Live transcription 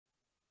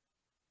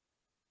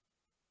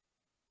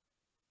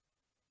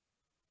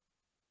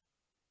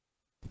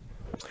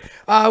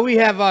We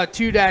have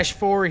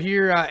 2-4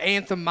 here,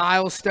 Anthem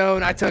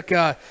Milestone. I took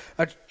a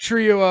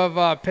trio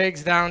of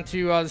pigs down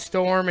to the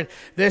Storm, and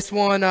this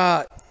one,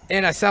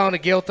 and I selling a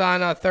gilt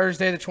on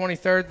Thursday the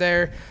 23rd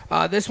there.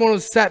 This one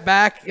was set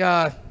back,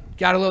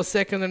 got a little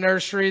sick in the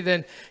nursery,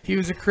 then he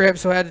was a crib,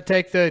 so I had to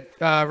take the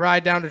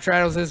ride down to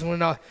Traddles. This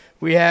one,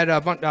 we had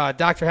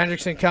Dr.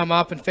 Hendrickson come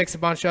up and fix a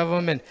bunch of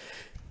them, and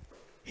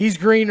he's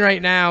green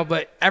right now,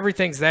 but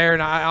everything's there,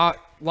 and I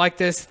like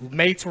this.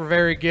 Mates were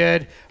very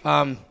good.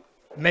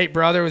 Mate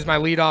Brother was my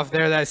lead off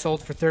there that I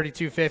sold for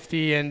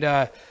 $32.50,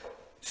 and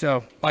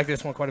so like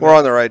this one quite a bit. We're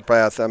on the right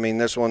path. I mean,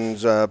 this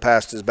one's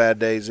past his bad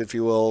days, if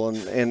you will,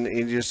 and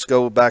you just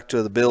go back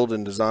to the build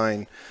and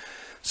design.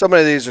 So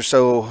many of these are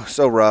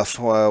so rough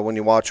when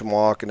you watch them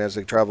walk and as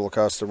they travel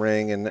across the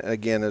ring. And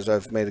again, as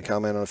I've made a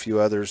comment on a few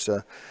others,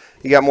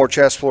 you got more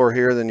chest floor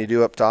here than you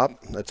do up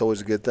top. That's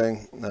always a good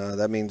thing.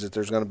 That means that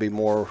there's going to be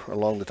more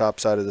along the top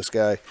side of this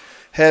guy.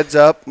 Heads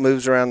up,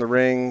 moves around the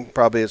ring,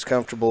 probably as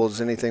comfortable as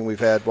anything we've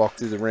had walk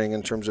through the ring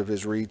in terms of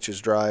his reach, his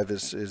drive,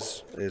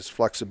 his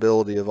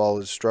flexibility of all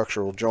his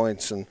structural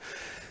joints. And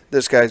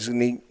this guy's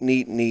neat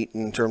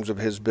in terms of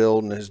his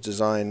build and his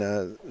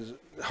design.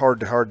 Hard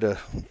to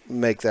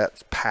make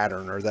that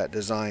pattern or that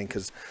design,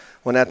 because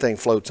when that thing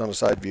floats on a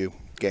side view,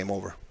 game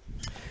over.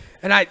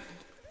 And I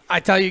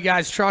tell you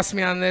guys, trust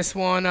me on this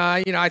one.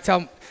 You know, I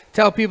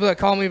tell people that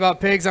call me about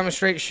pigs, I'm a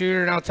straight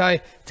shooter, and I'll tell you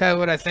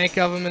what I think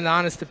of them and the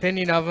honest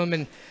opinion of them.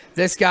 And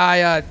this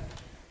guy,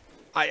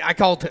 I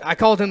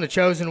called him the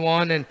chosen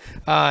one,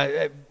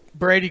 and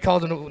Brady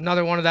called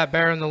another one of that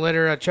bear in the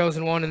litter a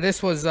chosen one, and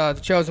this was the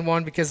chosen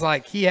one because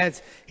like he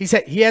has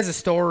a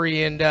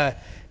story, and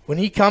when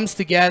he comes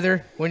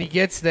together, when he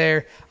gets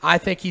there, I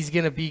think he's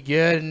going to be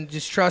good, and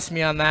just trust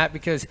me on that,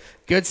 because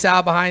good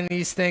sow behind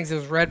these things. It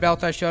was red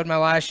belt I showed my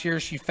last year.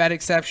 She fed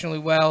exceptionally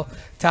well,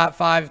 top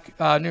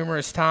 5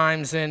 numerous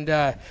times,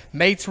 and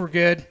mates were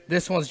good.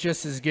 This one's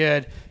just as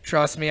good.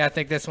 Trust me, I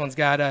think this one's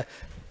got a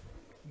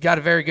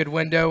very good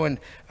window and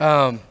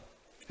a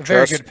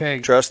very good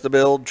pig. Trust the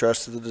build,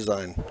 trust the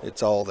design.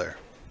 It's all there.